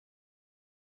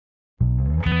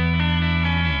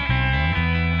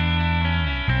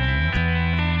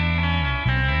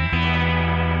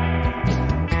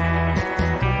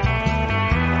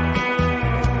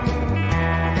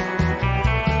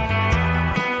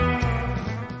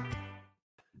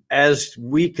as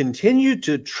we continue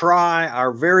to try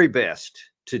our very best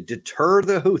to deter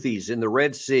the Houthis in the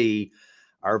Red Sea,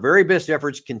 our very best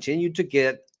efforts continue to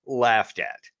get laughed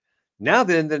at. Now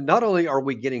then, not only are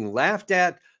we getting laughed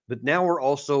at, but now we're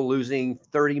also losing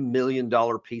 $30 million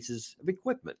pieces of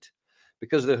equipment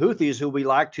because the Houthis, who we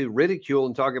like to ridicule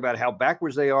and talk about how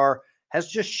backwards they are, has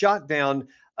just shot down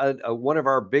one of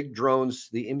our big drones,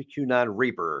 the MQ-9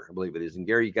 Reaper, I believe it is. And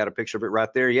Gary, you got a picture of it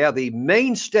right there. Yeah, the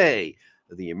mainstay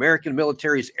of the American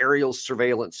military's aerial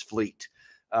surveillance fleet,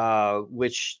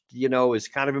 which, you know, is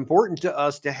kind of important to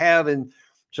us to have. And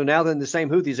so now then the same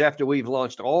Houthis, after we've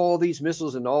launched all these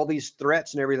missiles and all these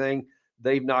threats and everything,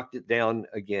 they've knocked it down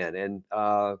again. And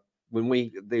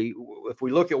if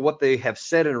we look at what they have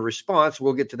said in a response,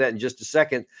 we'll get to that in just a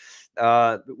second.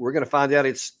 We're going to find out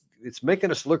it's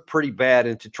making us look pretty bad.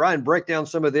 And to try and break down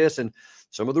some of this and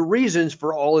some of the reasons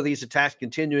for all of these attacks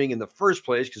continuing in the first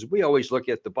place, because we always look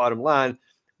at the bottom line,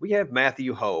 we have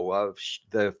Matthew Ho,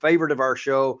 the favorite of our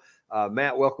show.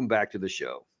 Matt, welcome back to the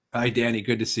show. Hi, Danny.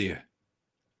 Good to see you.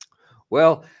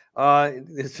 Well,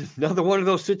 it's another one of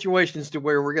those situations to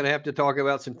where we're going to have to talk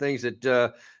about some things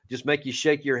that just make you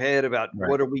shake your head about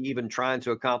what are we even trying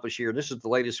to accomplish here. This is the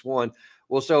latest one.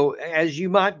 Well, so as you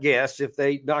might guess, if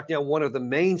they knock down one of the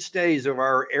mainstays of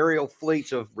our aerial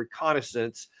fleets of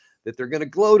reconnaissance, that they're going to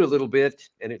gloat a little bit,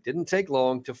 and it didn't take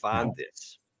long to find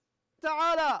this.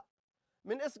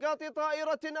 من إسقاط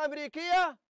طائرة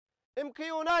أمريكية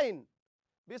MQ-9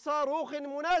 بصاروخ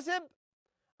مناسب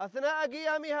أثناء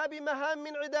قيامها بمهام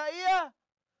عدائية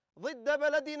ضد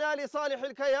بلدنا لصالح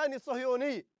الكيان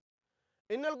الصهيوني.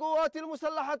 إن القوات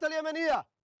المسلحة اليمنية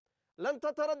لن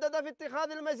تتردد في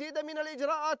اتخاذ المزيد من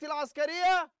الإجراءات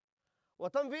العسكرية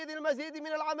وتنفيذ المزيد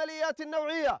من العمليات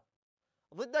النوعية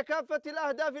ضد كافة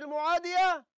الأهداف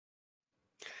المعادية.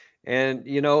 And,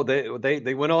 you know,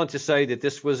 they went on to say that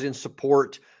this was in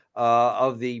support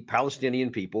of the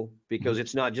Palestinian people, because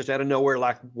it's not just out of nowhere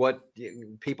like what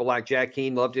people like Jack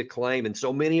Keane love to claim and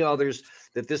so many others,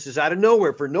 that this is out of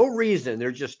nowhere for no reason.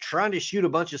 They're just trying to shoot a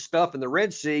bunch of stuff in the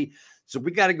Red Sea. So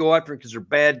we got to go after them because they're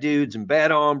bad dudes and bad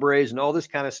hombres and all this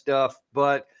kind of stuff.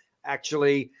 But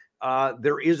actually,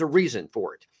 there is a reason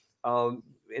for it.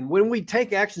 And when we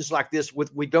take actions like this,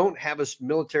 we don't have a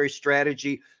military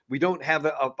strategy. We don't have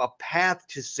a path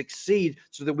to succeed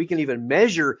so that we can even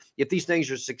measure if these things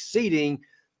are succeeding.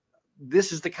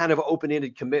 This is the kind of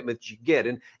open-ended commitment you get.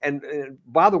 And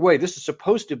by the way, this is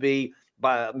supposed to be,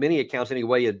 by many accounts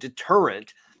anyway, a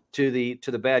deterrent to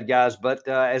the bad guys. But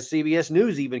as CBS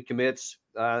News even commits,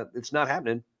 it's not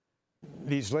happening.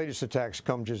 These latest attacks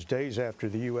come just days after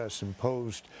the U.S.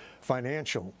 imposed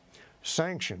financial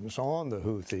sanctions on the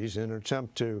Houthis in an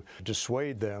attempt to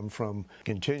dissuade them from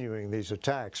continuing these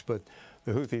attacks. But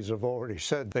the Houthis have already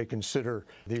said they consider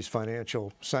these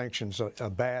financial sanctions a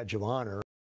badge of honor.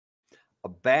 A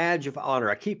badge of honor.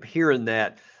 I keep hearing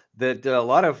that a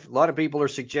lot of people are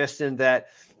suggesting that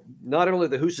not only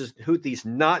the Houthis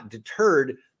not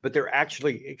deterred, but they're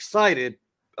actually excited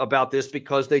about this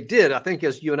because they did. I think,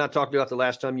 as you and I talked about the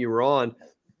last time you were on,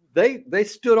 they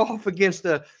stood off against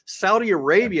Saudi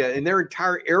Arabia and their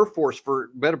entire Air Force for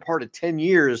the better part of 10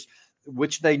 years,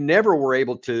 which they never were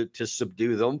able to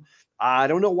subdue them. I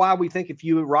don't know why we think a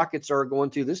few rockets are going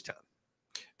to this time.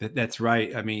 That's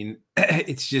right. I mean,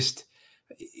 it's just,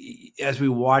 as we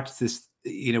watch this,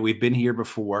 you know, we've been here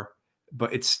before,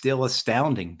 but it's still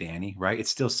astounding, Danny, right?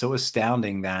 It's still so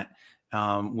astounding that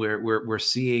we're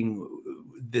seeing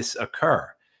this occur.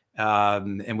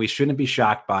 And we shouldn't be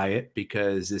shocked by it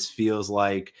because this feels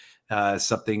like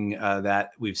something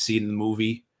that we've seen in the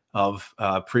movie of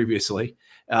previously.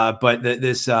 But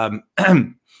this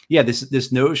notion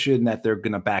that they're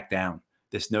going to back down,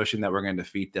 this notion that we're going to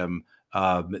defeat them,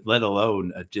 let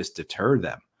alone just deter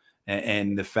them.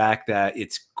 And the fact that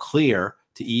it's clear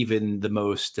to even the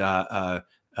most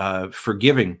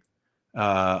forgiving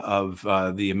of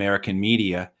the American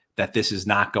media that this is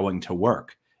not going to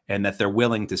work. And that they're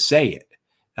willing to say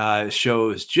it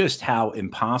shows just how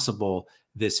impossible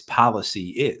this policy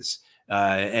is.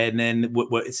 And then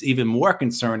what's even more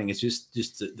concerning is just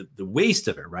the waste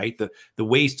of it, right? The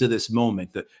waste of this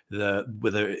moment,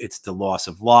 whether it's the loss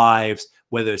of lives,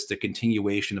 whether it's the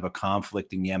continuation of a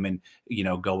conflict in Yemen, you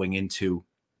know, going into,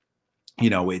 you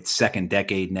know, its second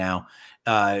decade now,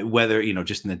 whether, you know,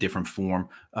 just in a different form,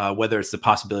 whether it's the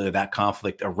possibility of that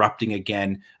conflict erupting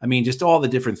again. I mean, just all the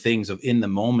different things of in the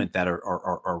moment that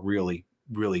are really,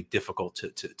 really difficult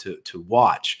to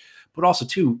watch, but also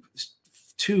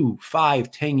 2,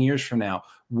 5, 10 years from now,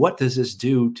 what does this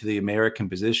do to the American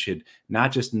position,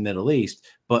 not just in the Middle East,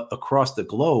 but across the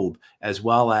globe, as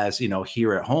well as,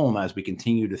 here at home, as we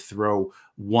continue to throw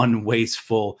one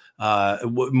wasteful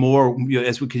more,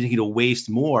 as we continue to waste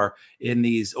more in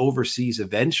these overseas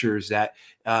ventures that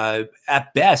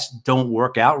at best don't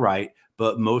work out right,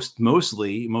 but most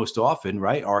often,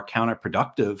 right, are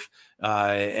counterproductive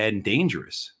and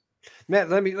dangerous. Matt,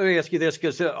 let me ask you this,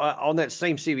 because on that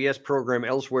same CBS program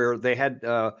elsewhere, they had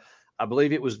I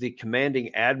believe it was the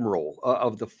commanding admiral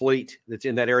of the fleet that's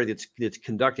in that area that's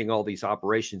conducting all these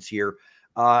operations here,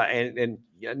 and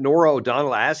Nora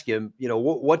O'Donnell asked him,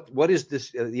 what is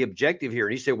this the objective here,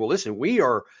 and he said, well, listen, we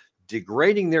are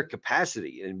degrading their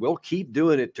capacity, and we'll keep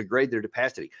doing it to degrade their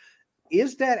capacity.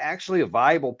 Is that actually a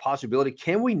viable possibility?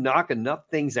 Can we knock enough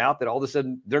things out that all of a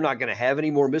sudden they're not going to have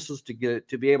any more missiles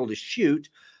to be able to shoot?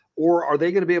 Or are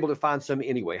they going to be able to find some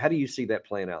anyway? How do you see that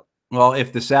playing out? Well,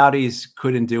 if the Saudis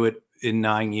couldn't do it in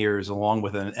 9 years, along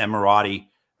with an Emirati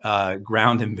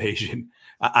ground invasion,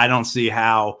 I don't see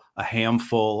how a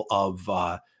handful of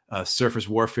surface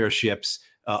warfare ships,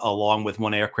 along with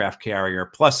one aircraft carrier,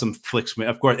 plus some fixed wing,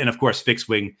 of course, fixed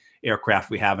wing aircraft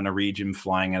we have in a region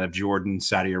flying out of Jordan,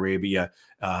 Saudi Arabia,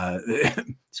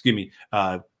 excuse me,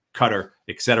 Qatar,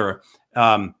 etc.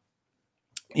 I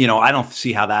don't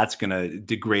see how that's going to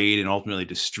degrade and ultimately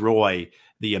destroy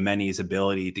the Yemenis'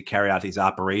 ability to carry out these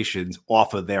operations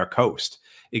off of their coast.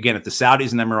 Again, if the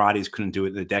Saudis and Emiratis couldn't do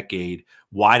it in a decade,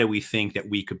 why do we think that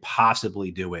we could possibly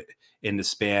do it in the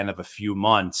span of a few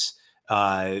months?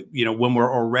 When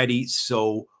we're already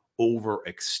so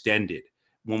overextended.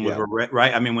 When we're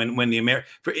right, I mean, when the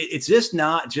it's just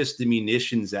not just the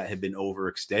munitions that have been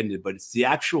overextended, but it's the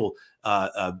actual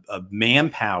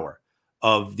manpower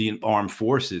of the armed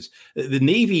forces. The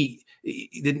Navy,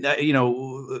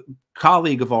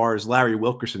 colleague of ours, Larry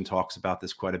Wilkerson, talks about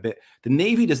this quite a bit. The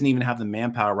Navy doesn't even have the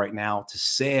manpower right now to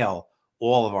sail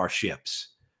all of our ships,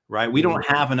 right? We don't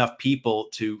have enough people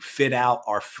to fit out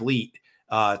our fleet,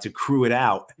 to crew it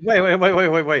out.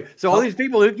 Wait. So all these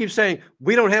people who keep saying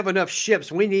we don't have enough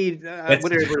ships, we need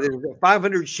whatever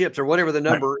 500 ships or whatever the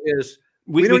number is.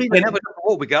 We don't even have enough of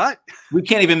what we got. We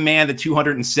can't even man the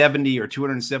 270 or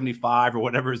 275 or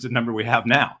whatever is the number we have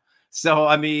now. So,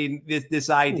 I mean, this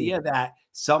idea that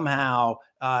somehow,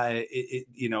 this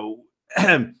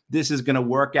is going to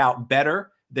work out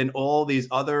better than all these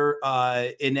other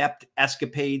inept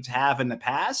escapades have in the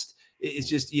past. It's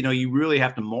just, you really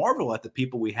have to marvel at the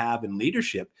people we have in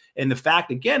leadership. And the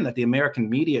fact, again, that the American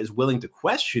media is willing to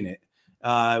question it,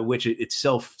 which it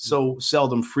itself so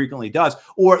seldom frequently does,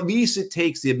 or at least it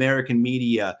takes the American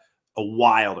media a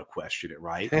while to question it,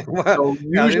 right? So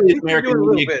usually American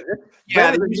media,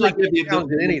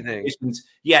 anything.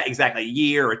 Yeah, exactly. A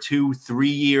year or 2, 3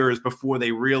 years before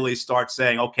they really start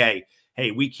saying, okay,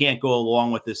 hey, we can't go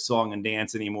along with this song and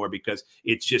dance anymore because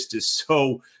it's just is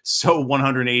so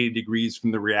 180 degrees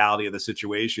from the reality of the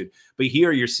situation. But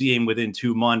here you're seeing within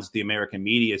 2 months, the American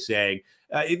media saying,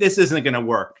 this isn't going to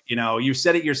work. You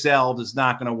said it yourselves. It's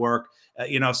not going to work.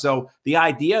 So the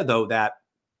idea, though, that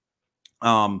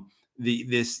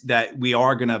that we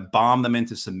are going to bomb them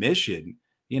into submission,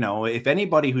 if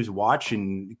anybody who's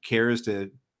watching cares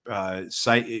to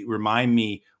remind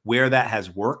me where that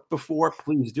has worked before,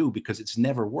 please do, because it's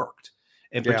never worked.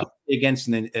 And particularly against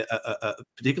an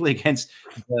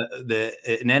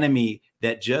enemy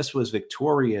that just was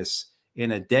victorious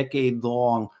in a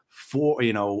decade-long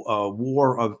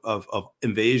war of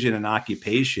invasion and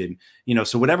occupation.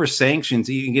 So whatever sanctions,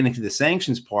 you can get into the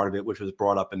sanctions part of it, which was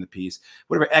brought up in the piece,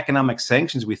 whatever economic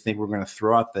sanctions we think we're going to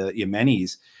throw at the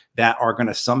Yemenis that are going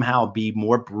to somehow be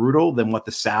more brutal than what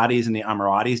the Saudis and the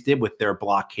Emiratis did with their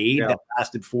blockade that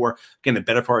lasted for, again, the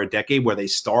better part of a decade, where they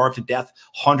starved to death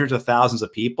hundreds of thousands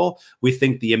of people. We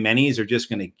think the Yemenis are just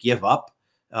going to give up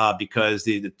because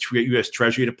the U.S.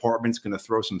 Treasury Department is going to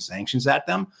throw some sanctions at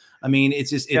them. I mean, it's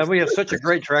just we have such a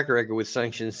great track record with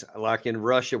sanctions, like in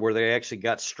Russia, where they actually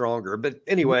got stronger. But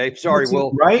anyway, sorry,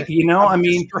 Will. Right? I'm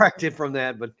distracted from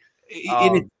that, but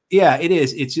it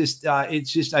is. It's just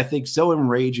I think so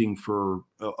enraging for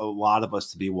a lot of us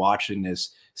to be watching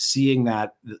this, seeing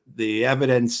that the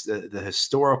evidence, the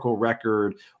historical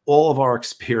record, all of our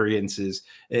experiences,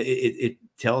 it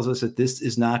tells us that this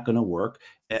is not going to work.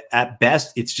 At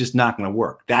best, it's just not going to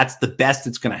work. That's the best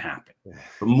that's going to happen.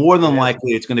 But more than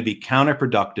likely, it's going to be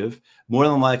counterproductive. More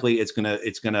than likely, it's going to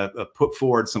put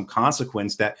forward some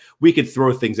consequence that we could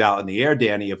throw things out in the air,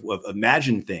 Danny, of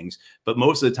imagined things. But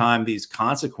most of the time, these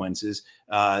consequences,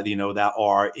 that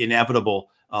are inevitable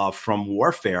from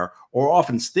warfare, are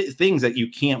often things that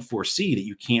you can't foresee, that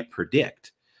you can't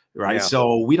predict. Right.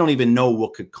 So we don't even know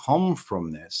what could come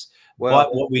from this. Well,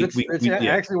 But what we I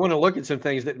actually want to look at some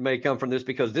things that may come from this,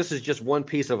 because this is just one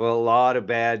piece of a lot of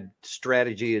bad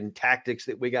strategy and tactics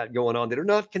that we got going on that are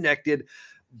not connected.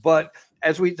 But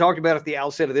as we talked about at the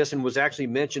outset of this, and was actually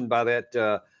mentioned by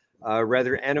that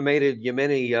rather animated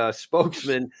Yemeni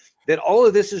spokesman, that all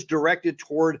of this is directed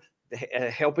toward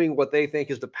helping what they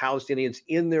think is the Palestinians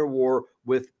in their war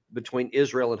between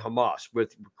Israel and Hamas.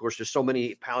 Of course, there's so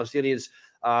many Palestinians,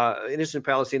 innocent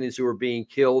Palestinians who are being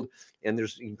killed, and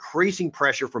there's increasing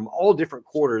pressure from all different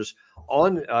quarters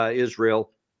on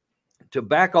Israel to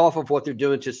back off of what they're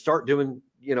doing, to start doing,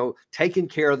 taking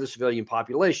care of the civilian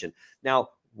population. Now,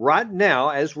 right now,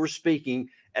 as we're speaking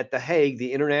at The Hague,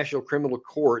 the International Criminal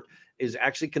Court is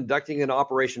actually conducting an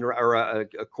operation or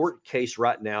a court case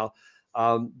right now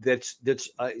that's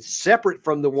separate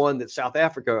from the one that South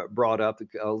Africa brought up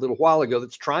a little while ago,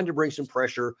 that's trying to bring some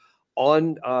pressure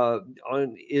on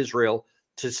Israel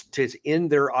to end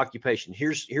their occupation.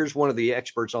 Here's one of the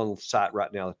experts on the site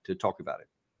right now to talk about it.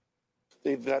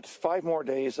 They've got 5 more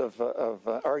days of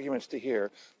arguments to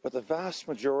hear, but the vast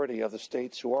majority of the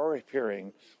states who are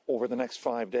appearing over the next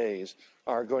 5 days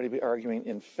are going to be arguing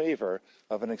in favor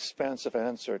of an expansive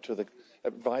answer to the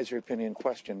advisory opinion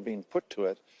question being put to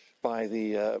it by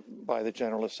the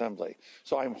General Assembly.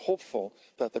 So I'm hopeful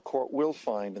that the court will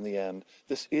find in the end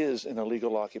this is an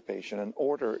illegal occupation and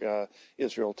order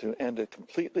Israel to end it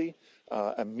completely,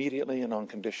 immediately, and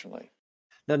unconditionally.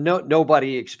 Now,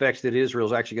 nobody expects that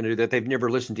Israel's actually going to do that. They've never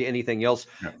listened to anything else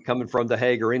coming from The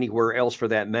Hague or anywhere else for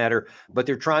that matter, but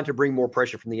they're trying to bring more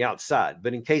pressure from the outside.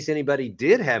 But in case anybody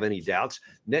did have any doubts,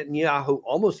 Netanyahu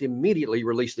almost immediately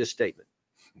released this statement.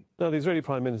 Now, the Israeli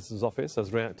Prime Minister's office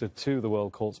has reacted to the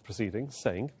World Court's proceedings,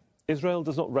 saying Israel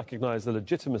does not recognize the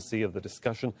legitimacy of the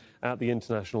discussion at the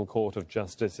International Court of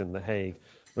Justice in The Hague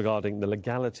regarding the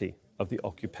legality of the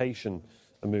occupation,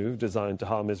 a move designed to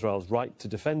harm Israel's right to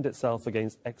defend itself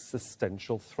against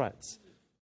existential threats.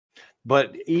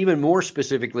 But even more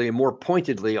specifically and more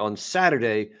pointedly, on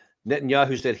Saturday,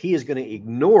 Netanyahu said he is going to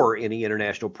ignore any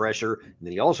international pressure. And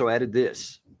then he also added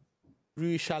this.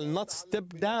 We shall not step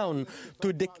down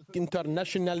to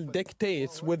international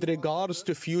dictates with regards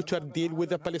to future deal with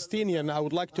the Palestinian. I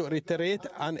would like to reiterate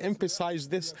and emphasize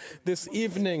this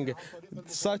evening.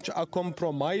 Such a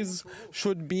compromise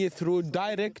should be through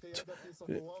direct,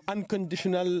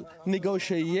 unconditional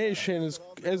negotiations.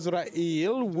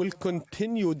 Israel will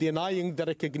continue denying the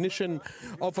recognition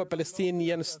of a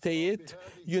Palestinian state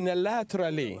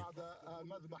unilaterally.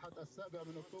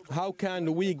 How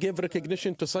can we give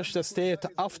recognition to such a state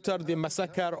after the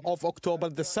massacre of October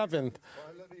the 7th?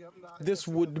 This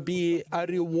would be a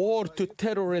reward to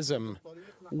terrorism.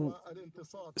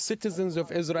 Citizens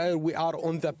of Israel, we are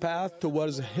on the path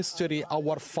towards history.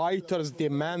 Our fighters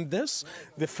demand this.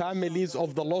 The families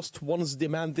of the lost ones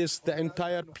demand this. The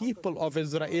entire people of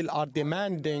Israel are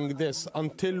demanding this.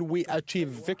 Until we achieve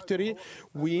victory,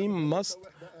 we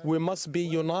must be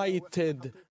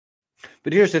united.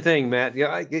 But here's the thing, Matt.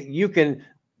 You can,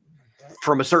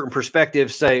 from a certain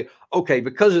perspective, say, okay,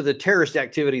 because of the terrorist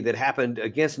activity that happened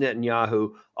against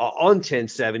Netanyahu on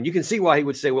 10/7, you can see why he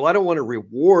would say, well, I don't want to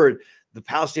reward the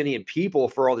Palestinian people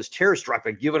for all this terror strike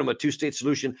by giving them a two-state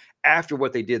solution after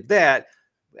what they did. That,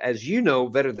 as you know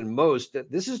better than most,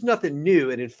 that this is nothing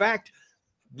new. And in fact,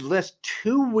 less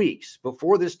 2 weeks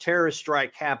before this terrorist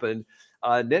strike happened,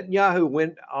 Netanyahu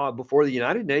went before the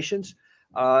United Nations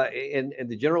and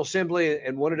the General Assembly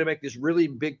and wanted to make this really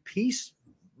big peace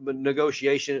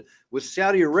negotiation with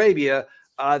Saudi Arabia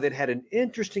that had an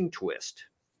interesting twist.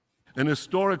 An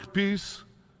historic peace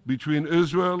between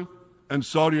Israel and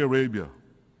Saudi Arabia.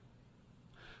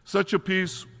 Such a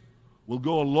peace will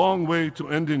go a long way to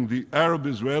ending the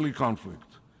Arab-Israeli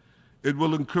conflict. It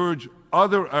will encourage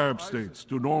other Arab states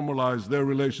to normalize their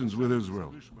relations with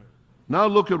Israel. Now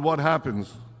look at what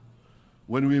happens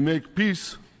when we make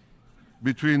peace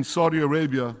between Saudi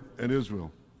Arabia and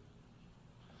Israel.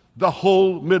 The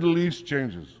whole Middle East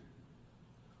changes.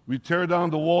 We tear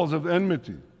down the walls of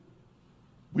enmity.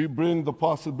 We bring the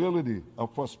possibility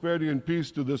of prosperity and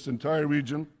peace to this entire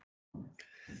region.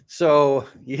 So,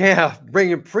 yeah,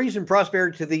 bringing peace and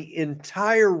prosperity to the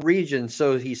entire region,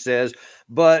 so he says.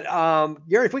 But,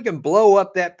 Gary, if we can blow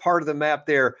up that part of the map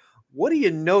there, what do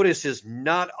you notice is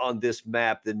not on this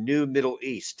map, the new Middle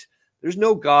East? There's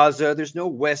no Gaza, there's no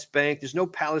West Bank, there's no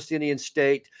Palestinian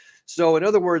state. So in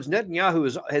other words,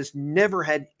 Netanyahu has never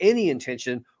had any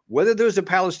intention, whether there was a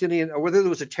Palestinian or whether there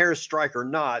was a terrorist strike or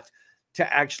not,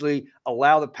 to actually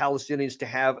allow the Palestinians to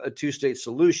have a two-state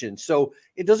solution. So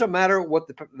it doesn't matter what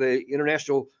the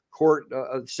International Court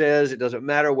says. It doesn't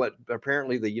matter what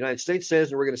apparently the United States says,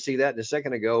 and we're going to see that in a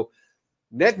second ago.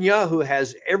 Netanyahu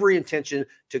has every intention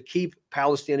to keep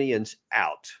Palestinians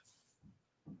out.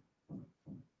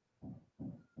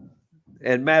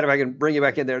 And Matt, if I can bring you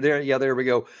back in there, yeah, there we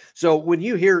go. So when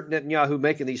you hear Netanyahu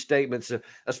making these statements,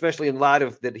 especially in light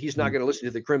of that he's not going to listen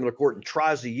to the criminal court and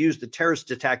tries to use the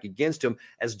terrorist attack against him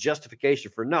as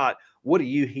justification for not, what do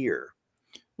you hear?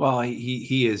 Well,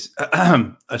 he is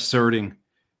asserting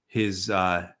his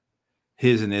and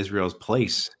Israel's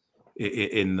place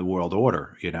in the world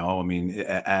order. You know, I mean,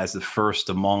 as the first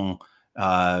among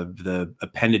the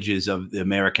appendages of the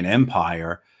American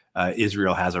empire,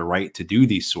 Israel has a right to do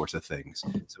these sorts of things.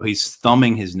 So he's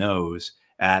thumbing his nose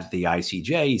at the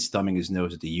ICJ. He's thumbing his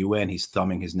nose at the UN. He's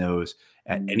thumbing his nose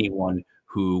at anyone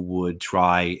who would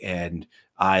try and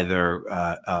either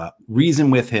reason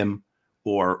with him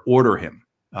or order him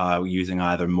using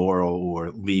either moral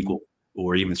or legal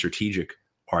or even strategic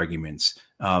arguments.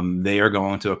 They are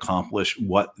going to accomplish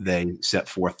what they set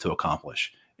forth to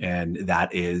accomplish. And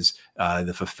that is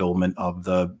the fulfillment of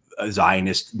the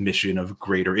Zionist mission of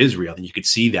Greater Israel. And you could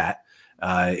see that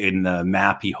in the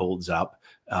map he holds up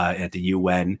at the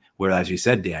UN, where, as you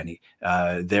said, Danny,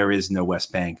 there is no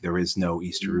West Bank, there is no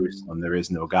East Jerusalem, there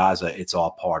is no Gaza. It's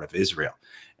all part of Israel.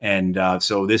 And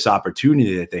so this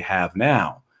opportunity that they have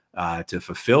now to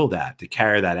fulfill that, to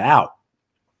carry that out,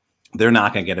 they're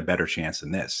not going to get a better chance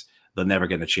than this. They'll never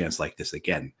get a chance like this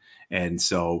again. And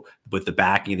so with the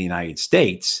backing of the United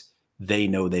States, they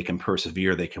know they can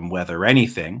persevere, they can weather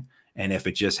anything. And if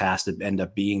it just has to end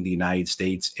up being the United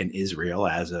States and Israel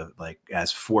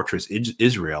as Fortress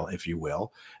Israel, if you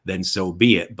will, then so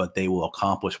be it. But they will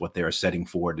accomplish what they are setting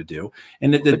forward to do.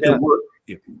 And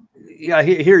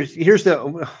here's the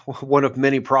one of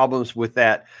many problems with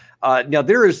that. Now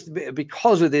there is,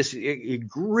 because of this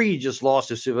egregious loss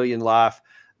of civilian life,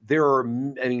 there are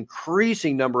an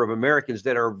increasing number of Americans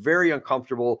that are very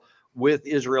uncomfortable with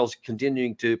Israel's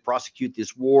continuing to prosecute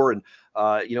this war, and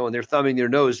and they're thumbing their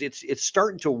nose. It's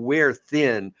starting to wear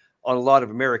thin on a lot of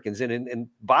Americans, and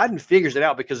Biden figures it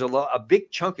out because a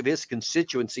big chunk of his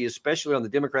constituency, especially on the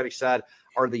Democratic side,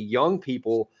 are the young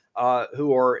people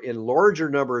who are in larger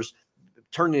numbers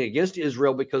turning against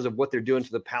Israel because of what they're doing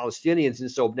to the Palestinians. And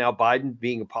so now Biden,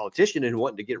 being a politician and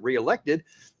wanting to get reelected,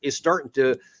 is starting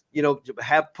to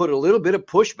have put a little bit of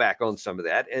pushback on some of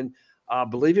that. And I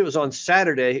believe it was on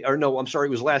Saturday, or no, I'm sorry,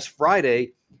 it was last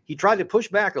Friday. He tried to push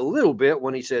back a little bit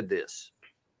when he said this.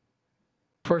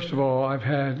 First of all, I've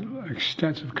had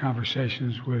extensive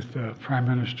conversations with the Prime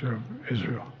Minister of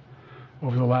Israel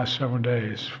over the last several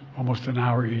days, almost an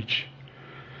hour each.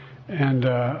 And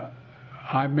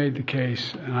I've made the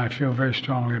case, and I feel very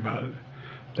strongly about it,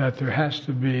 that there has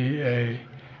to be a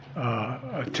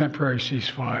temporary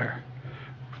ceasefire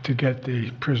to get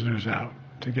the prisoners out,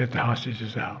 to get the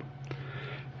hostages out.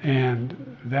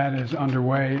 And that is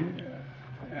underway.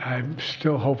 I'm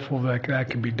still hopeful that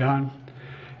that can be done.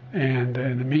 And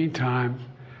in the meantime,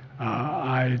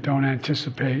 I don't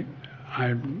anticipate,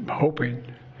 I'm hoping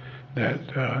that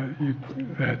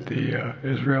that the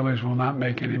Israelis will not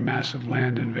make any massive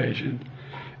land invasion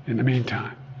in the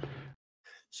meantime.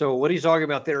 So what he's talking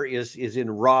about there is in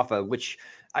Rafah, which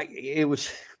it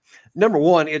was... Number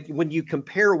one, when you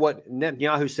compare what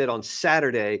Netanyahu said on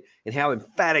Saturday and how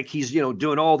emphatic he's,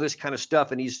 doing all this kind of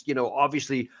stuff, and he's,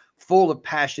 obviously full of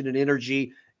passion and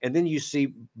energy, and then you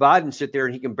see Biden sit there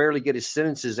and he can barely get his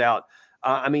sentences out.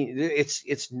 I mean,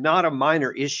 it's not a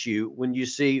minor issue when you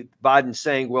see Biden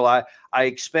saying, well, I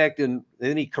expect, and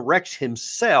then he corrects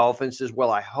himself and says,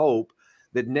 well, I hope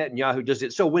that Netanyahu does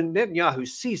it. So when Netanyahu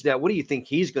sees that, what do you think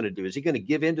he's going to do? Is he going to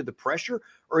give in to the pressure,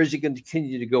 or is he going to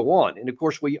continue to go on? And of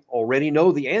course, we already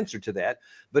know the answer to that.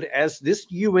 But as this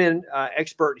UN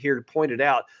expert here pointed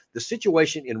out, the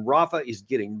situation in Rafah is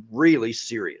getting really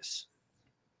serious.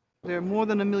 There are more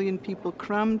than 1 million people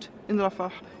crammed in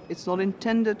Rafah. It's not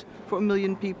intended for 1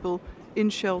 million people in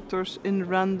shelters, in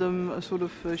random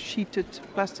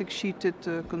plastic sheeted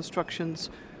constructions.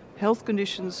 Health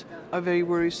conditions are very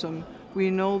worrisome. We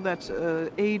know that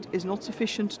aid is not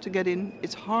sufficient to get in.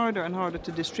 It's harder and harder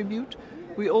to distribute.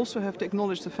 We also have to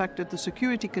acknowledge the fact that the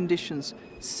security conditions,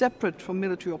 separate from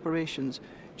military operations,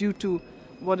 due to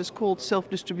what is called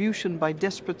self-distribution by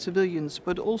desperate civilians,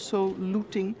 but also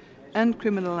looting and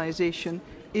criminalization,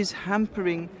 is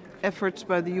hampering efforts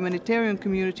by the humanitarian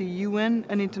community, UN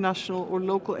and international or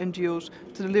local NGOs,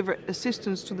 to deliver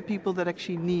assistance to the people that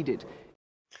actually need it.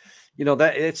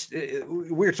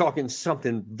 We're talking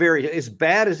something very, as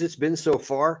bad as it's been so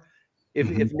far. If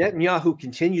Netanyahu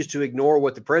continues to ignore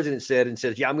what the president said and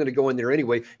says, yeah, I'm going to go in there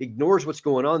anyway, ignores what's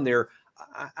going on there,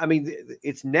 I mean,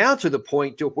 it's now to the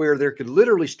point to where there could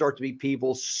literally start to be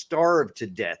people starved to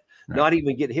death. not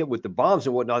even get hit with the bombs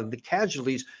and whatnot. The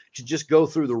casualties should just go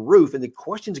through the roof. And the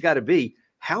question's got to be,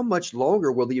 how much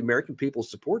longer will the American people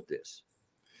support this?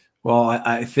 Well,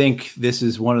 I think this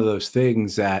is one of those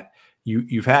things that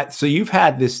you've had. So you've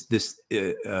had this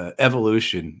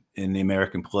evolution in the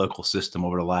American political system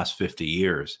over the last 50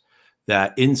 years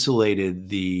that insulated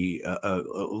the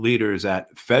leaders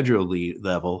at federal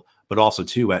level, but also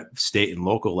too at state and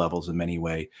local levels in many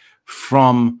ways,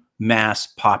 from mass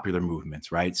popular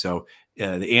movements, right? So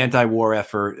the anti-war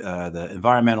effort, the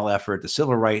environmental effort, the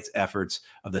civil rights efforts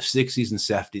of the 60s and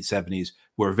 70s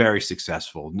were very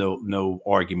successful. No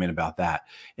argument about that.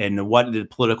 And what the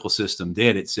political system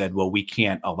did, it said, well, we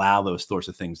can't allow those sorts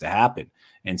of things to happen.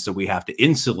 And so we have to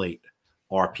insulate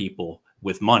our people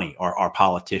with money, our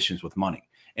politicians with money.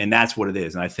 And that's what it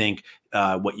is. And I think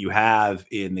what you have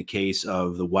in the case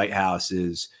of the White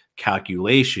House's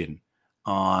calculation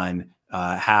on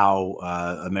how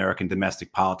American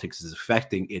domestic politics is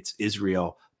affecting its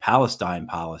Israel-Palestine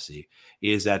policy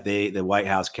is that the White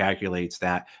House calculates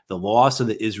that the loss of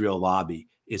the Israel lobby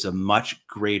is a much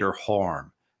greater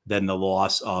harm than the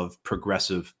loss of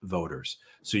progressive voters.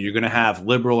 So you're going to have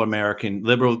liberal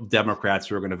Democrats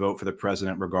who are going to vote for the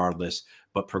president regardless,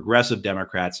 but progressive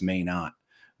Democrats may not.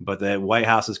 But the White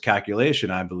House's calculation,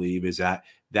 I believe, is that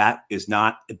that is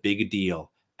not a big a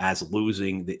deal as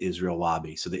losing the Israel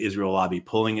lobby. So the Israel lobby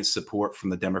pulling its support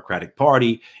from the Democratic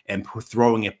Party and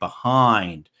throwing it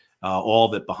behind, all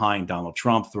of it behind Donald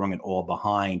Trump, throwing it all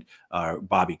behind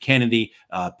Bobby Kennedy,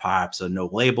 perhaps a no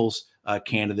labels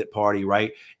candidate party,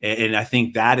 right? And I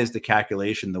think that is the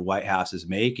calculation the White House is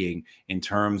making in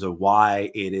terms of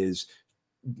why it is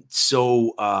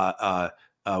so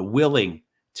willing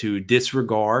to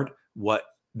disregard what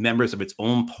members of its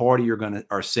own party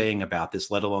are saying about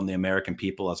this, let alone the American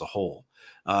people as a whole.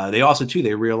 They also, too,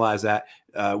 they realize that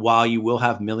while you will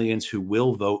have millions who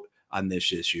will vote on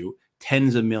this issue,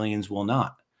 tens of millions will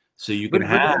not. So you can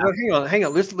have. But hang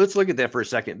on. Let's look at that for a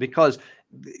second, because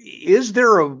is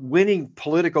there a winning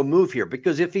political move here?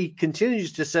 Because if he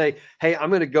continues to say, "Hey, I'm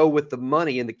going to go with the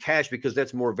money and the cash because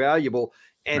that's more valuable,"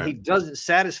 and he doesn't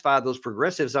satisfy those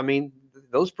progressives, I mean,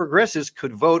 those progressives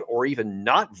could vote or even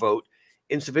not vote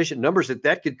in sufficient numbers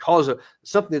that could cause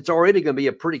something that's already going to be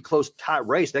a pretty close tight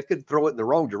race. That could throw it in the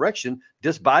wrong direction.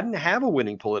 Does Biden have a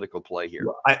winning political play here?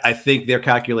 Well, I think their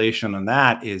calculation on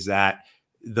that is that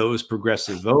those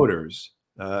progressive voters,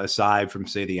 aside from,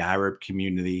 say, the Arab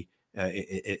community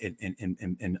and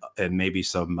maybe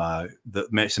some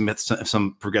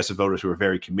progressive voters who are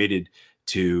very committed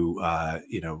to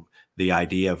the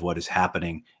idea of what is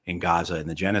happening in Gaza and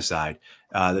the genocide,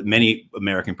 that many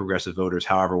American progressive voters,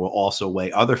 however, will also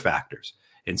weigh other factors.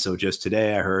 And so just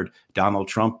today I heard Donald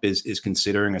Trump is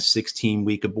considering a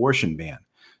 16-week abortion ban.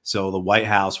 So the White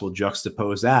House will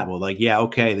juxtapose that. Well, like, yeah,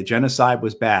 okay, the genocide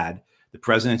was bad. The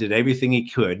president did everything he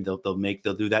could. They'll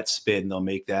do that spin. They'll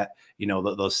make that,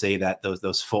 they'll say that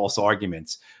those false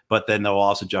arguments, but then they'll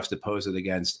also juxtapose it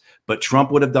against, but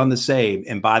Trump would have done the same.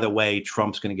 And by the way,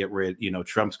 Trump's going to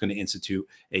Trump's going to institute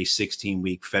a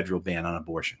 16-week federal ban on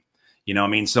abortion. I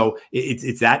mean, so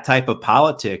it's that type of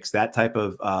politics, that type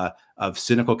of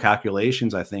cynical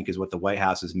calculations, I think, is what the White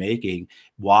House is making,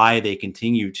 why they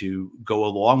continue to go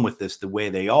along with this the way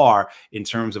they are, in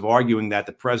terms of arguing that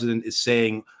the president is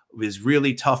saying is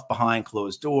really tough behind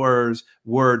closed doors,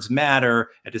 words matter.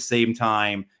 At the same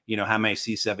time, how many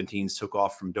C-17s took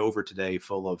off from Dover today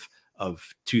full of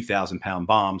 2,000-pound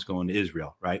bombs going to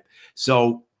Israel, right?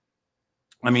 So,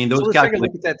 I mean, those let's take a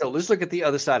look at that, though. Let's look at the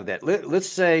other side of that. Let's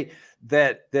say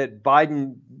that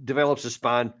Biden develops a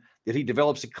spine, that he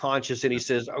develops a conscience, and he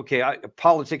says, okay,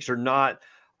 politics or not,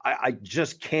 I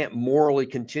just can't morally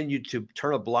continue to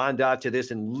turn a blind eye to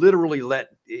this and literally let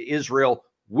Israel,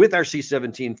 with our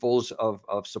C-17 fulls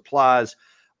of supplies,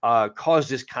 cause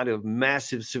this kind of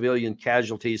massive civilian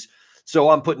casualties. So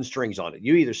I'm putting strings on it.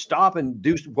 You either stop and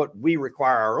do what we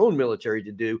require our own military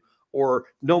to do, or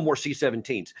no more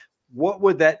C-17s. What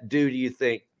would that do, do you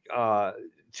think,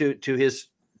 to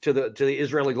the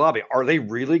Israeli lobby? Are they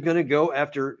really going to go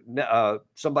after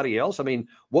somebody else? I mean,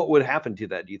 what would happen to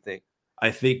that, do you think? I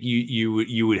think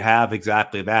you would have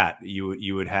exactly that.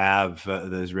 You would have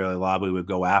the Israeli lobby would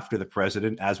go after the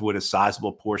president, as would a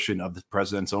sizable portion of the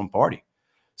president's own party.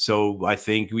 So I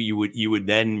think you would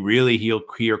then really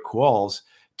hear calls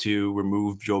to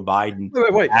remove Joe Biden.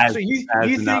 Wait. So you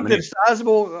think that a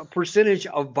sizable percentage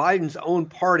of Biden's own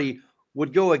party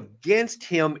would go against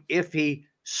him if he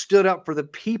stood up for the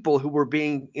people who were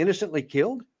being innocently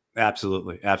killed?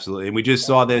 Absolutely. And we just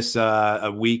saw this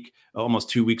almost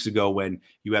 2 weeks ago, when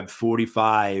you had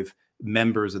 45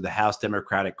 members of the House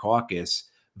Democratic Caucus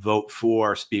vote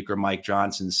for Speaker Mike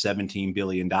Johnson's $17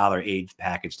 billion aid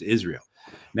package to Israel.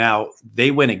 Now,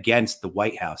 they went against the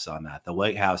White House on that. The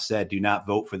White House said, do not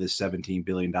vote for this $17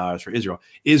 billion for Israel.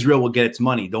 Israel will get its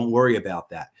money. Don't worry about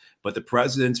that. But the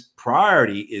president's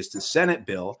priority is the Senate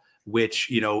bill, which,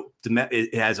 you know,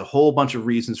 it has a whole bunch of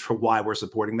reasons for why we're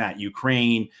supporting that.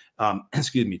 Ukraine,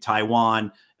 excuse me,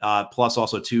 Taiwan, plus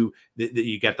also too,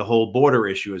 you get the whole border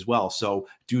issue as well. So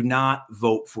do not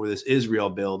vote for this Israel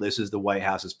bill. This is the White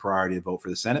House's priority to vote for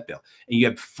the Senate bill. And you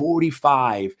have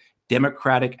 45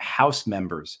 Democratic House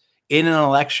members in an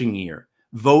election year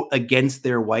vote against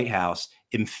their White House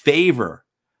in favor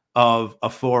of a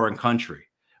foreign country,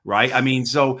 right? I mean,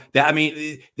 so that, I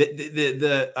mean,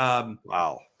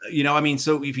 wow. You know, I mean,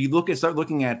 so if you start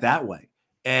looking at it that way,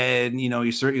 and, you know,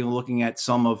 you're certainly looking at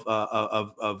some of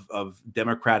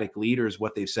Democratic leaders,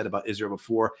 what they've said about Israel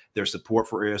before, their support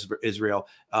for Israel,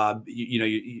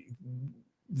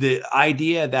 the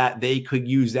idea that they could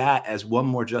use that as one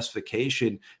more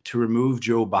justification to remove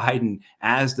Joe Biden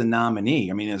as the nominee.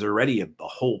 I mean, there's already a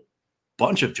whole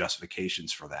bunch of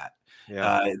justifications for that.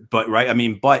 Yeah. But right, I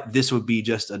mean, but this would be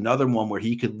just another one where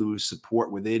he could lose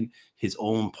support within his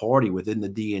own party, within the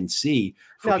DNC.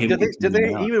 Now, do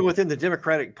they even within the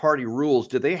Democratic Party rules,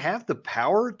 do they have the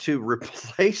power to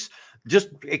replace, just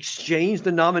exchange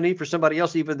the nominee for somebody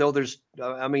else, even though there's,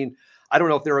 I mean, I don't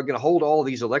know if they're going to hold all of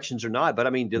these elections or not, but I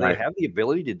mean, do they have the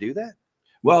ability to do that?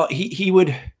 Well, he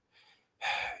would.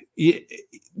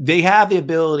 They have the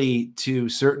ability to,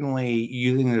 certainly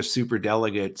using their super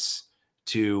delegates,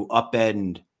 to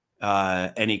upend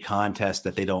any contest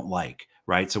that they don't like,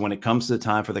 right? So when it comes to the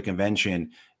time for the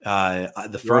convention,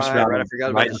 the first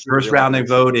round of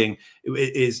voting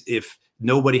is if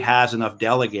nobody has enough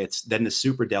delegates, then the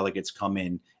super delegates come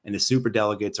in, and the super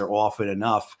delegates are often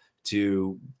enough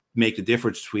to make the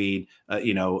difference between,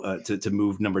 to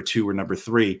move number 2 or number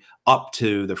 3 up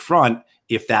to the front,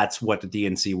 if that's what the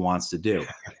DNC wants to do.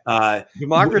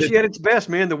 Democracy at its best,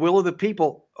 man. The will of the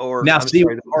people. Or now,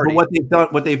 the party.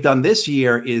 But what they've done this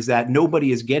year is that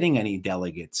nobody is getting any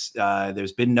delegates.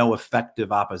 There's been no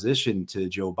effective opposition to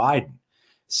Joe Biden,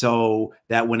 so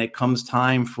that when it comes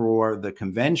time for the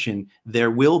convention,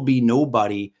 there will be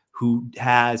nobody who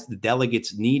has the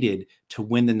delegates needed to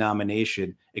win the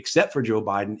nomination, except for Joe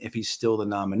Biden if he's still the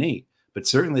nominee. But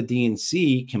certainly the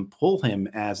DNC can pull him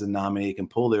as a nominee, can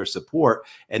pull their support,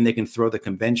 and they can throw the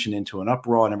convention into an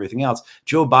uproar and everything else.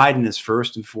 Joe Biden is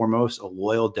first and foremost a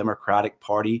loyal Democratic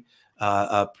Party.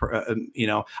 I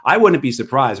wouldn't be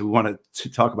surprised. We want to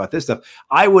talk about this stuff.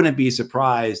 I wouldn't be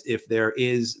surprised if there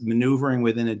is maneuvering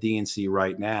within a DNC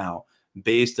right now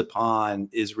based upon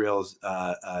Israel's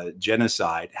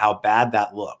genocide, how bad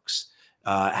that looks,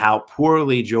 how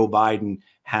poorly Joe Biden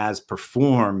has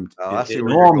performed in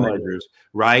all measures,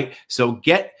 right? So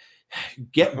get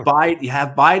Biden,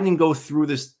 have Biden go through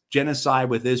this genocide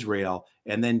with Israel,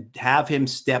 and then have him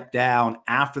step down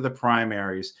after the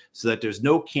primaries, so that there's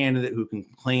no candidate who can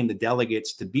claim the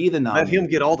delegates to be the nominee. Let him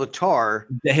get all the tar.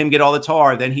 Let him get all the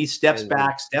tar. Then he steps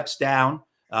back, steps down.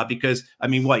 Because, I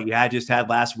mean, what you just had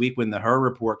last week when the Her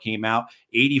report came out,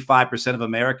 85% of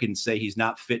Americans say he's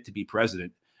not fit to be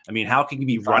president. I mean, how can you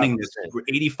be running this?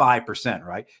 85%,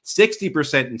 right?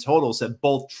 60% in total said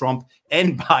both Trump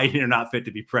and Biden are not fit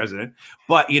to be president.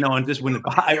 But, and just when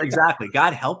exactly,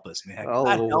 God help us, man.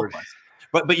 God help us.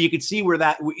 But you could see where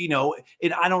that,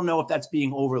 and I don't know if that's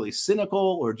being overly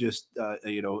cynical or just,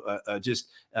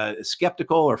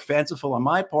 skeptical or fanciful on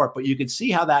my part, but you could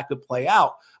see how that could play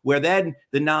out, where then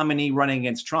the nominee running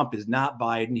against Trump is not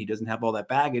Biden. He doesn't have all that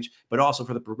baggage, but also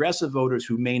for the progressive voters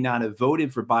who may not have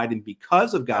voted for Biden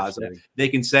because of Gaza, they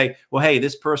can say, well, hey,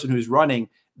 this person who's running,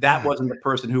 that wasn't the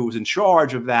person who was in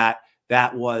charge of that.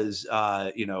 That was,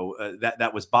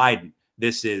 that was Biden.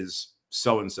 This is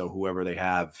so-and-so, whoever they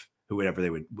have, whoever they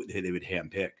would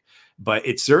handpick. But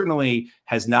it certainly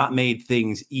has not made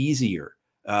things easier.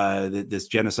 This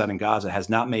genocide in Gaza has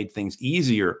not made things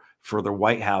easier for the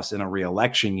White House in a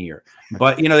re-election year.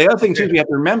 But, the other thing, too, we have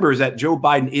to remember is that Joe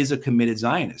Biden is a committed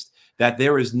Zionist, that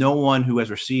there is no one who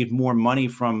has received more money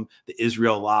from the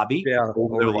Israel lobby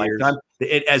over their lifetime,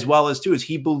 as well as, too, as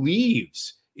he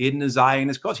believes in the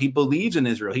Zionist cause. He believes in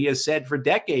Israel. He has said for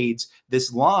decades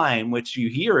this line, which you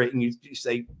hear it and you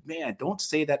say, man, don't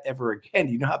say that ever again.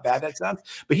 You know how bad that sounds?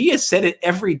 But he has said it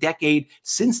every decade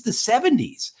since the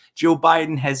 70s. Joe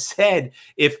Biden has said,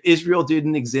 if Israel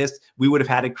didn't exist, we would have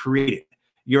had it created.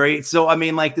 You're right. So, I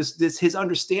mean, like this his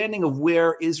understanding of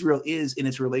where Israel is in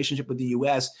its relationship with the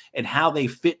U.S. and how they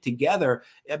fit together,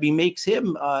 I mean, makes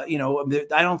him, I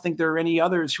don't think there are any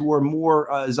others who are more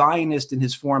Zionist in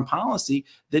his foreign policy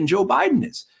than Joe Biden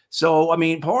is. So, I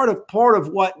mean, part of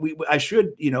what I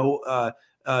should,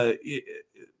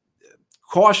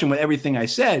 caution with everything I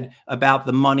said about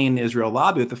the money in the Israel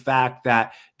lobby, with the fact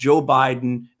that Joe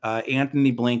Biden,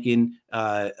 Anthony Blinken,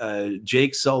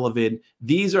 Jake Sullivan,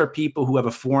 these are people who have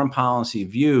a foreign policy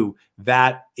view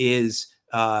that is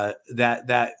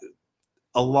that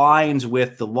aligns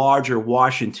with the larger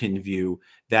Washington view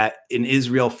that an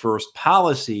Israel first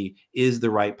policy is the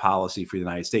right policy for the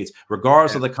United States,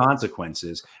 regardless of the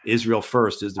consequences. Israel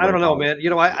first is the right I don't know, policy.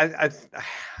 man.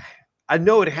 I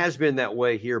know it has been that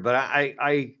way here, but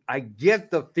I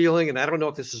get the feeling, and I don't know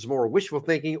if this is more wishful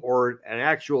thinking or an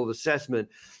actual assessment,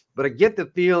 but I get the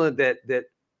feeling that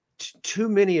too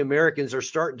many Americans are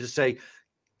starting to say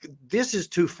this is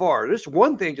too far. There's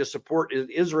one thing to support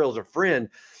Israel as a friend,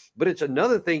 but it's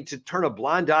another thing to turn a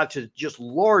blind eye to just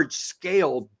large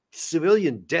scale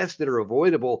civilian deaths that are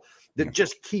avoidable that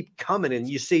just keep coming. And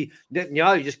you see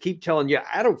Netanyahu just keep telling you,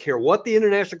 I don't care what the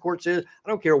international court says. I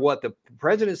don't care what the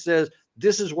president says.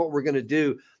 This is what we're going to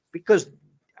do. Because,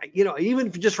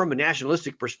 even just from a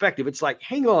nationalistic perspective, it's like,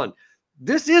 hang on,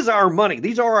 this is our money.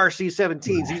 These are our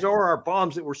C-17s. These are our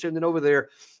bombs that we're sending over there.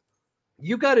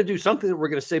 You got to do something that we're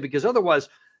going to say, because otherwise,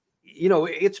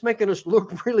 it's making us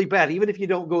look really bad, even if you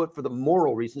don't go it for the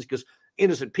moral reasons, because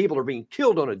innocent people are being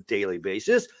killed on a daily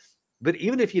basis. But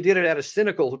even if you did it out of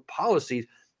cynical policies,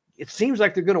 it seems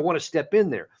like they're going to want to step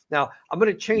in there. Now, I'm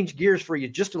going to change gears for you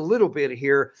just a little bit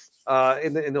here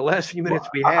in the last few minutes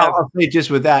we have. I'll say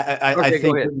just with that, I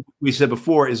think what we said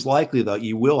before is likely, though,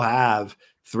 you will have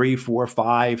 3, 4,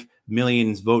 5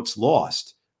 million votes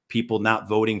lost, people not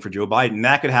voting for Joe Biden.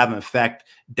 That could have an effect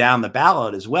down the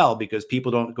ballot as well, because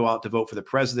people don't go out to vote for the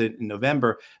president in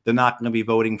November. They're not going to be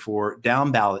voting for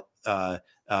down ballot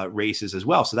races as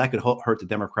well. So that could hurt the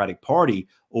Democratic Party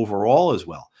overall as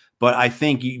well. But I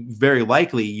think very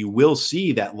likely you will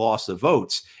see that loss of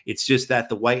votes. It's just that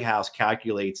the White House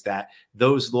calculates that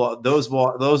those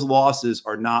losses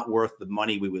are not worth the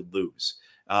money we would lose.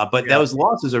 But those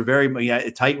losses are very a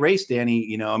tight race,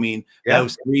 Danny.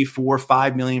 Those 3, 4,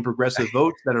 5 million progressive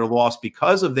votes that are lost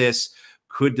because of this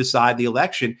could decide the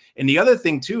election. And the other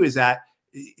thing, too, is that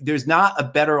there's not a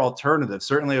better alternative.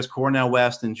 Certainly there's Cornel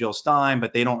West and Jill Stein,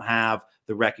 but they don't have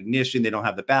the recognition. They don't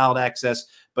have the ballot access.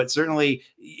 But certainly,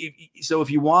 so if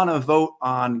you want to vote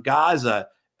on Gaza,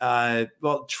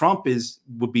 well, Trump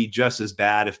would be just as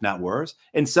bad, if not worse,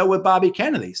 and so would Bobby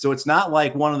Kennedy. So it's not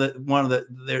like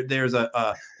there's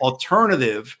a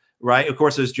alternative, right? Of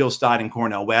course, there's Jill Stein and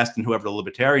Cornel West and whoever the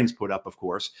libertarians put up, of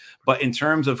course. But in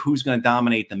terms of who's going to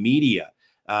dominate the media,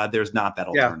 there's not that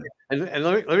alternative. And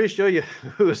let me show you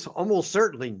who is almost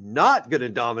certainly not going to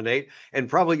dominate, and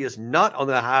probably is not on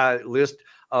the high list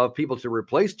of people to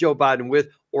replace Joe Biden with.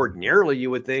 Ordinarily, you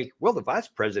would think, well, the vice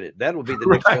president, that will be the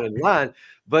next one in line.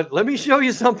 But let me show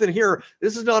you something here.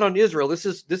 This is not on Israel. This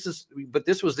was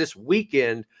this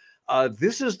weekend.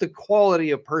 This is the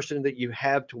quality of person that you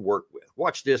have to work with.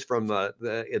 Watch this from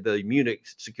the Munich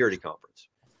Security Conference.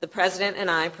 The President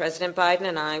Biden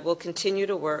and I will continue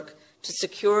to work to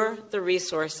secure the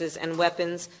resources and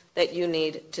weapons that you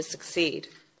need to succeed.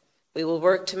 We will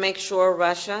work to make sure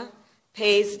Russia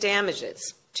pays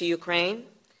damages to Ukraine.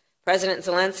 President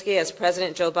Zelensky, as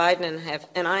President Joe Biden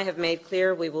and I have made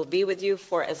clear, we will be with you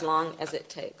for as long as it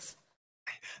takes.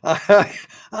 I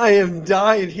am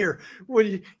dying here.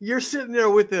 When you're sitting there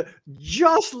with the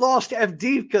just lost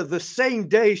Avdiivka the same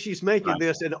day she's making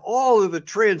this, and all of the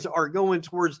trends are going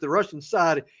towards the Russian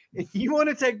side, and you want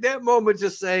to take that moment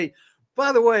to say,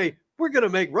 by the way, we're going to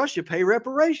make Russia pay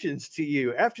reparations to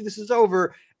you after this is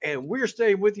over, and we're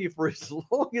staying with you for as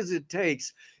long as it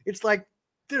takes. It's like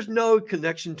there's no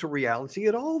connection to reality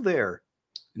at all there.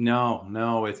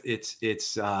 No,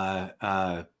 it's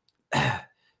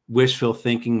wishful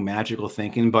thinking, magical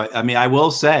thinking. But I mean, I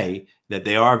will say that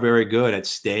they are very good at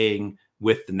staying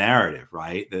with the narrative,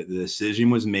 right? The decision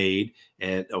was made,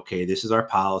 and okay, this is our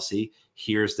policy.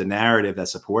 Here's the narrative that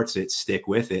supports it. Stick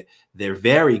with it. They're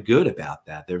very good about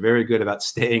that. They're very good about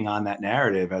staying on that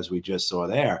narrative, as we just saw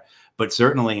there. But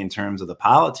certainly in terms of the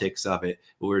politics of it,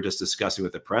 we were just discussing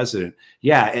with the president.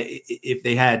 Yeah, if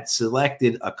they had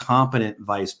selected a competent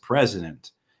vice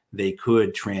president, they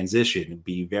could transition and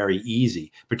be very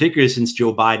easy, particularly since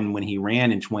Joe Biden, when he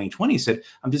ran in 2020, said,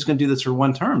 I'm just going to do this for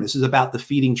one term. This is about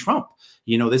defeating Trump.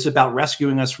 This is about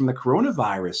rescuing us from the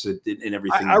coronavirus and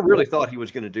everything. I really thought he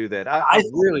was going to do that. I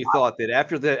really thought that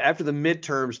after the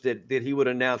midterms that he would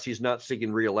announce he's not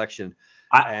seeking re-election.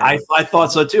 I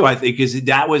thought so too. I think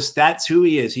that's who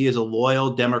he is. He is a loyal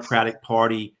Democratic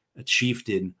Party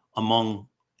chieftain among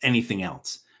anything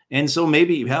else. And so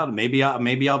maybe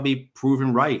I'll be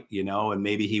proven right, and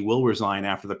maybe he will resign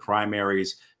after the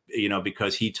primaries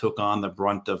because he took on the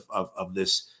brunt of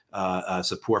this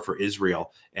support for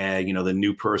Israel, and the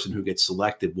new person who gets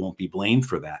selected won't be blamed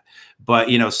for that. But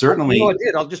certainly, I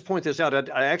did. I'll just point this out.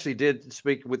 I actually did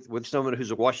speak with someone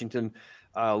who's a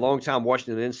longtime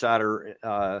Washington insider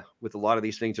with a lot of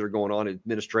these things that are going on at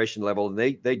administration level, and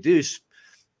they do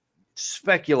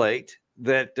speculate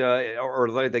that,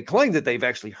 or they claim that they've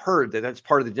actually heard that that's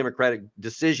part of the Democratic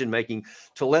decision making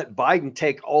to let Biden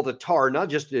take all the tar, not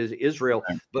just as Israel,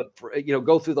 but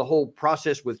go through the whole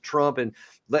process with Trump and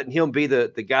letting him be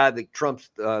the guy that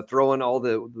Trump's throwing all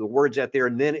the words out there,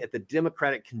 and then at the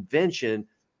Democratic convention,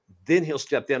 then he'll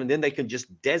step down, and then they can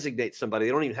just designate somebody.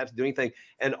 They don't even have to do anything.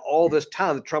 And all this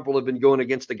time, Trump will have been going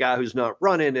against the guy who's not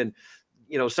running, and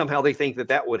somehow they think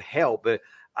that would help. But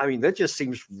I mean, that just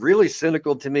seems really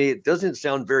cynical to me. It doesn't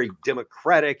sound very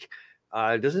democratic.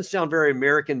 It doesn't sound very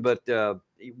American, but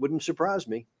it wouldn't surprise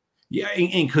me. Yeah,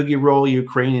 and could you roll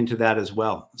Ukraine into that as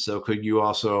well? So could you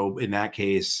also, in that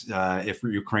case, if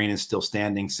Ukraine is still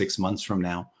standing 6 months from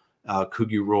now,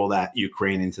 could you roll that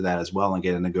Ukraine into that as well and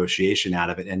get a negotiation out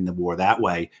of it, end the war that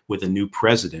way with a new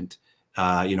president,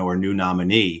 or new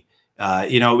nominee? I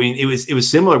mean, it was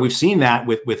similar. We've seen that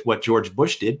with what George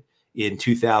Bush did in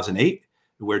 2008.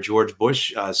 Where George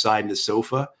Bush signed the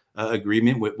SOFA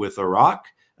agreement with Iraq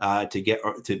to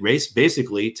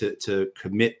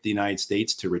commit the United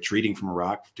States to retreating from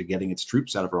Iraq, to getting its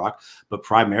troops out of Iraq, but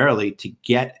primarily to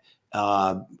get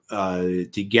the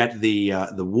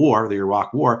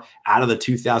Iraq War out of the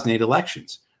 2008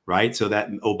 elections. Right. So that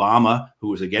Obama, who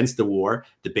was against the war,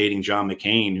 debating John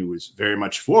McCain, who was very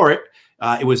much for it,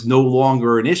 it was no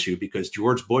longer an issue because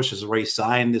George Bush has already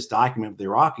signed this document with the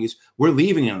Iraqis. We're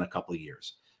leaving in a couple of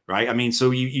years. Right. I mean,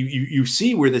 so you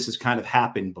see where this has kind of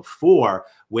happened before,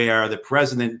 where the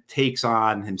president takes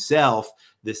on himself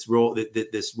this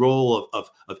role of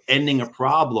ending a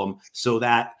problem so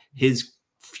that his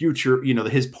future,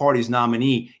 his party's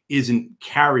nominee isn't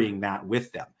carrying that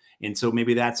with them. And so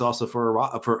maybe that's also for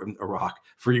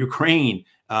Ukraine,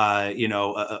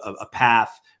 a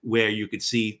path where you could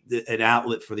see an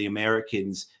outlet for the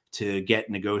Americans to get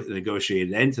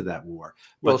negotiated end to that war.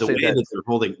 But the way that they're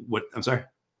holding I'm sorry.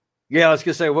 Yeah, I was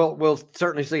going to say, we'll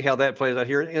certainly see how that plays out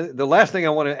here. And the last thing I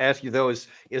want to ask you, though, is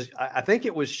I think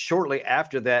it was shortly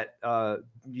after that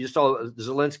you saw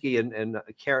Zelensky and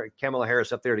Kamala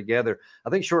Harris up there together.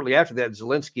 I think shortly after that,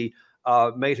 Zelensky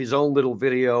made his own little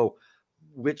video,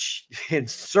 which in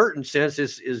certain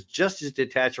senses is just as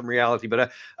detached from reality.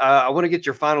 But I want to get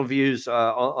your final views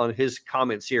on his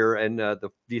comments here and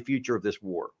the future of this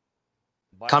war.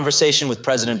 Conversation with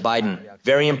President Biden,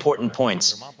 very important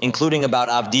points, including about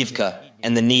Avdiivka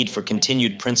and the need for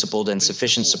continued principled and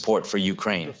sufficient support for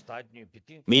Ukraine.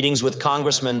 Meetings with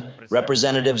congressmen,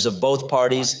 representatives of both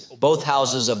parties, both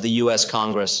houses of the U.S.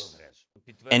 Congress.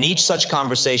 And each such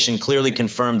conversation clearly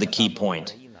confirmed the key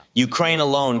point. Ukraine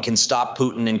alone can stop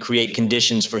Putin and create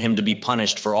conditions for him to be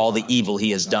punished for all the evil he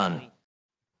has done.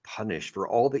 Punished for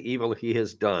all the evil he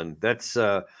has done. That's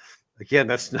again,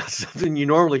 that's not something you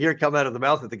normally hear come out of the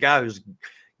mouth of the guy who's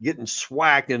getting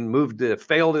swacked and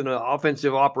failed in an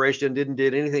offensive operation, did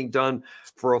anything done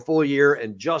for a full year,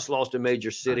 and just lost a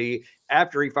major city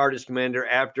after he fired his commander,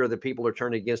 after the people are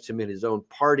turning against him in his own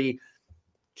party.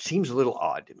 Seems a little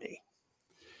odd to me.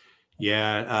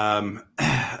 Yeah.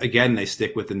 Again, they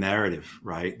stick with the narrative,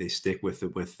 right? They stick with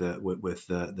the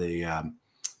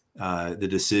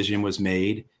decision was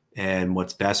made. And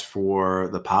what's best for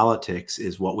the politics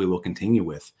is what we will continue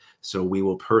with. So we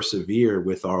will persevere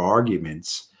with our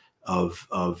arguments of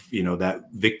that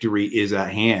victory is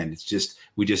at hand. It's just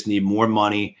we just need more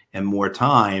money and more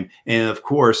time. And of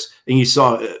course, and you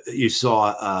saw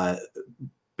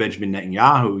Benjamin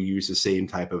Netanyahu use the same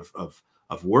type of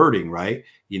wording, right?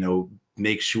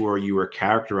 Make sure you are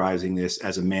characterizing this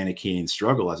as a Manichaean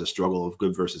struggle, as a struggle of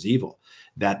good versus evil,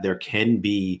 that there can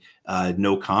be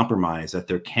no compromise, that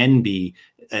there can be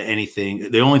anything.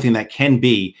 The only thing that can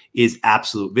be is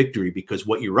absolute victory, because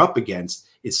what you're up against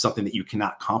is something that you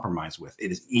cannot compromise with.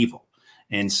 It is evil.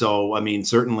 And so, I mean,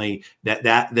 certainly that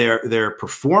their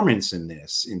performance in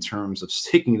this, in terms of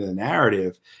sticking to the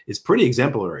narrative, is pretty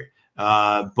exemplary.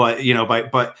 But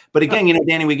again,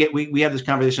 Danny, we have this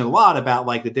conversation a lot about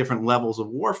like the different levels of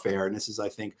warfare, and this is, I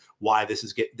think, why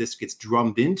this gets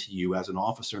drummed into you as an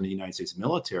officer in the United States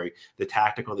military: the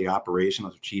tactical, the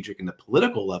operational, strategic, and the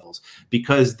political levels,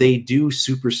 because they do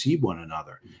supersede one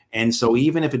another. And so,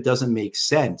 even if it doesn't make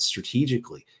sense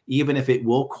strategically, even if it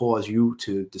will cause you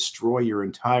to destroy your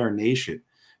entire nation,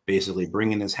 basically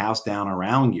bringing this house down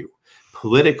around you,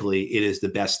 politically, it is the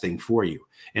best thing for you.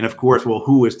 And of course, well,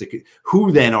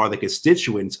 who then are the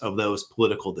constituents of those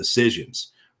political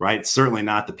decisions, right? It's certainly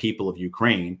not the people of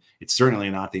Ukraine. It's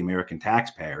certainly not the American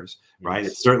taxpayers, right?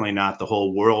 Yes. It's certainly not the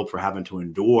whole world for having to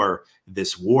endure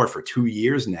this war for 2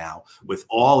 years now, with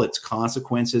all its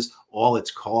consequences, all its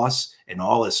costs, and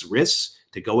all its risks,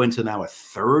 to go into now a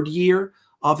third year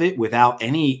of it without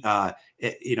any,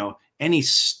 any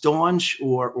staunch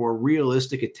or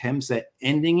realistic attempts at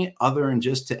ending it, other than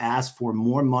just to ask for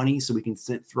more money so we can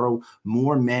throw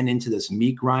more men into this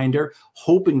meat grinder,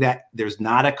 hoping that there's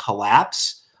not a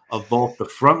collapse of both the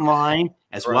front line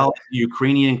as well as the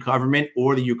Ukrainian government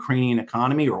or the Ukrainian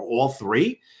economy, or all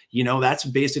three. That's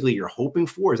basically you're hoping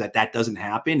for, is that doesn't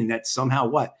happen, and that somehow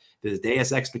what? There's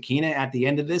Deus Ex Machina at the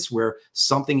end of this, where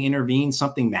something intervenes,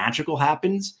 something magical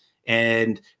happens,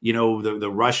 and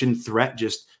the Russian threat,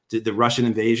 just the Russian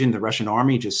invasion, the Russian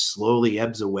army just slowly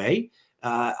ebbs away.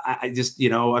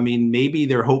 Maybe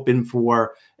they're hoping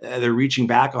for, they're reaching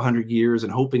back 100 years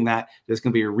and hoping that there's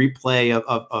going to be a replay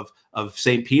of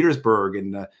St. Petersburg,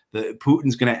 and the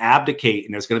Putin's going to abdicate,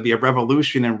 and there's going to be a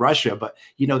revolution in Russia. But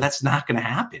that's not going to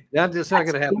happen. That's not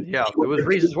going to happen. Yeah, there was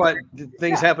reasons why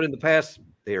things happened in the past.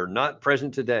 They are not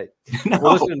present today. No.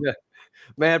 Well, listen,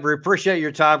 Matt, we appreciate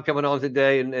your time coming on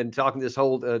today and talking this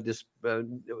whole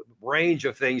range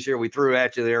of things here we threw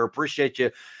at you there. Appreciate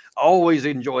you. Always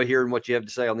enjoy hearing what you have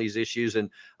to say on these issues, and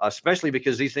especially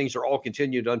because these things are all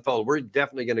continuing to unfold. We're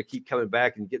definitely going to keep coming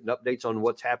back and getting updates on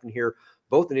what's happened here,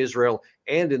 both in Israel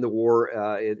and in the war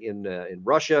in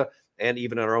Russia, and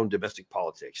even in our own domestic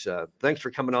politics. Thanks for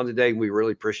coming on today. We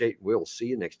really appreciate it. We'll see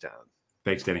you next time.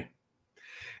 Thanks, Denny.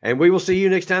 And we will see you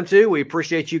next time too. We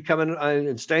appreciate you coming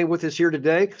and staying with us here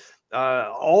today.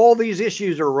 All these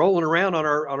issues are rolling around on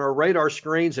our radar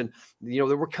screens, and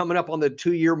we're coming up on the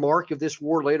 2-year mark of this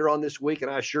war later on this week, and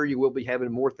I assure you we'll be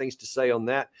having more things to say on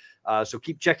that. So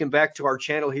keep checking back to our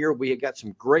channel here. We have got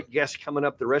some great guests coming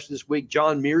up the rest of this week.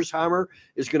 John Mearsheimer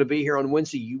is going to be here on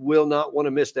Wednesday. You will not want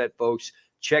to miss that, folks.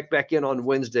 Check back in on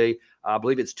Wednesday. I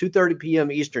believe it's 2:30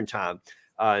 p.m. Eastern time.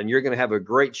 And you're going to have a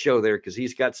great show there, because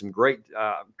he's got some great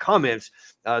comments,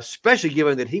 especially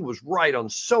given that he was right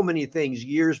on so many things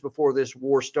years before this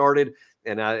war started.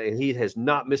 And he has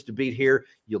not missed a beat here.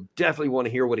 You'll definitely want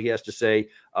to hear what he has to say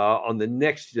on the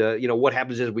next, what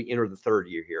happens as we enter the third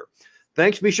year here.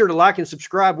 Thanks. Be sure to like and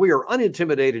subscribe. We are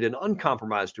unintimidated and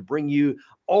uncompromised to bring you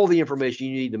all the information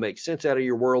you need to make sense out of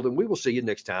your world. And we will see you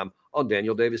next time on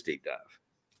Daniel Davis Deep Dive.